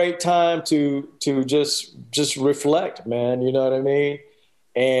great time to just reflect, man. You know what I mean?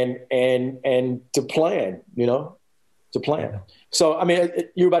 And to plan, you know, to plan. Yeah. So, I mean,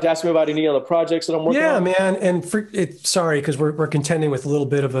 you were about to ask me about any other projects that I'm working on? Yeah, man. And sorry, because we're contending with a little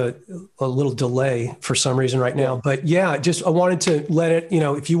bit of a little delay for some reason right now. But yeah, I wanted to let it, you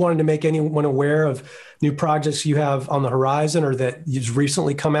know, if you wanted to make anyone aware of new projects you have on the horizon or that you've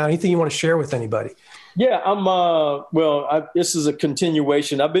recently come out, anything you want to share with anybody? Yeah, this is a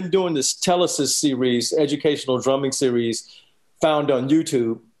continuation. I've been doing this Telesis series, educational drumming series, found on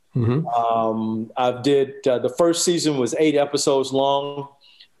YouTube. Mm-hmm. I did the first season was 8 episodes long.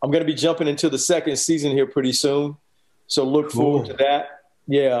 I'm going to be jumping into the second season here pretty soon, so look forward to that.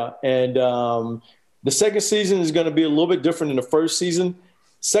 Yeah, and the second season is going to be a little bit different than the first season.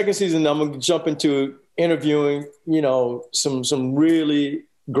 Second season, I'm going to jump into interviewing, you know, some really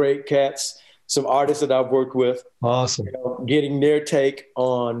great cats, some artists that I've worked with. Awesome. You know, getting their take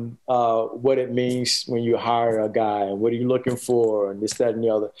on what it means when you hire a guy and what are you looking for and this, that, and the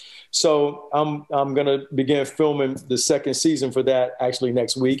other. So I'm going to begin filming the second season for that actually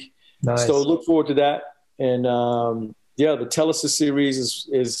next week. Nice. So look forward to that. And the Telesis series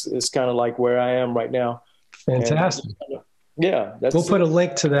is kind of like where I am right now. Fantastic. And, we'll put a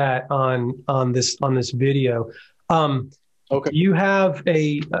link to that on this video. Okay. Do you have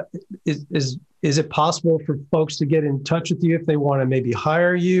is it possible for folks to get in touch with you if they want to maybe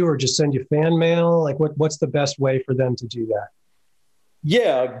hire you or just send you fan mail? Like what's the best way for them to do that?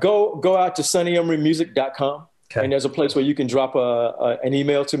 Yeah, go out to sonnyemorymusic.com. Okay. And there's a place where you can drop an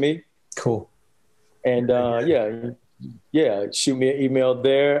email to me. Cool. And shoot me an email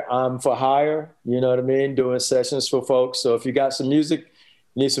there. I'm for hire, you know what I mean? Doing sessions for folks. So if you got some music,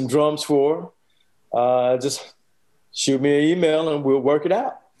 you need some drums for, just shoot me an email and we'll work it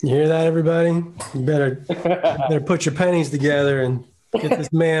out. You hear that, everybody? You better put your pennies together and get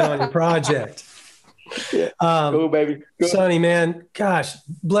this man on your project. Yeah. Cool, baby. Cool. Sonny, man, gosh,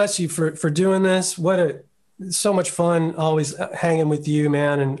 bless you for doing this. So much fun always hanging with you,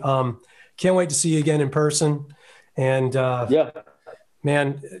 man. And can't wait to see you again in person. And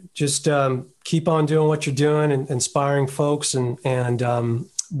man, just keep on doing what you're doing and inspiring folks and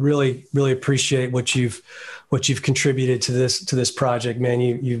really, really appreciate what you've contributed to this project, man.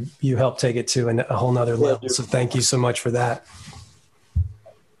 You helped take it to a whole nother level. So thank you so much for that.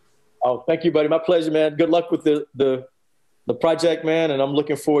 Oh, thank you, buddy. My pleasure, man. Good luck with the project, man. And I'm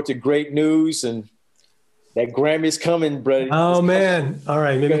looking forward to great news, and that Grammy's coming, brother. Oh, man. All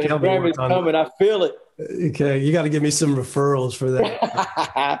right. Maybe the Grammy's coming. I feel it. Okay. You got to give me some referrals for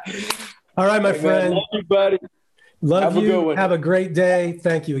that. All right, my friend. Man, love you, buddy. Love you. Have a good one. Have a great day.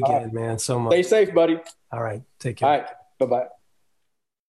 Thank you again, man, so much. Stay safe, buddy. All right. Take care. All right. Bye-bye.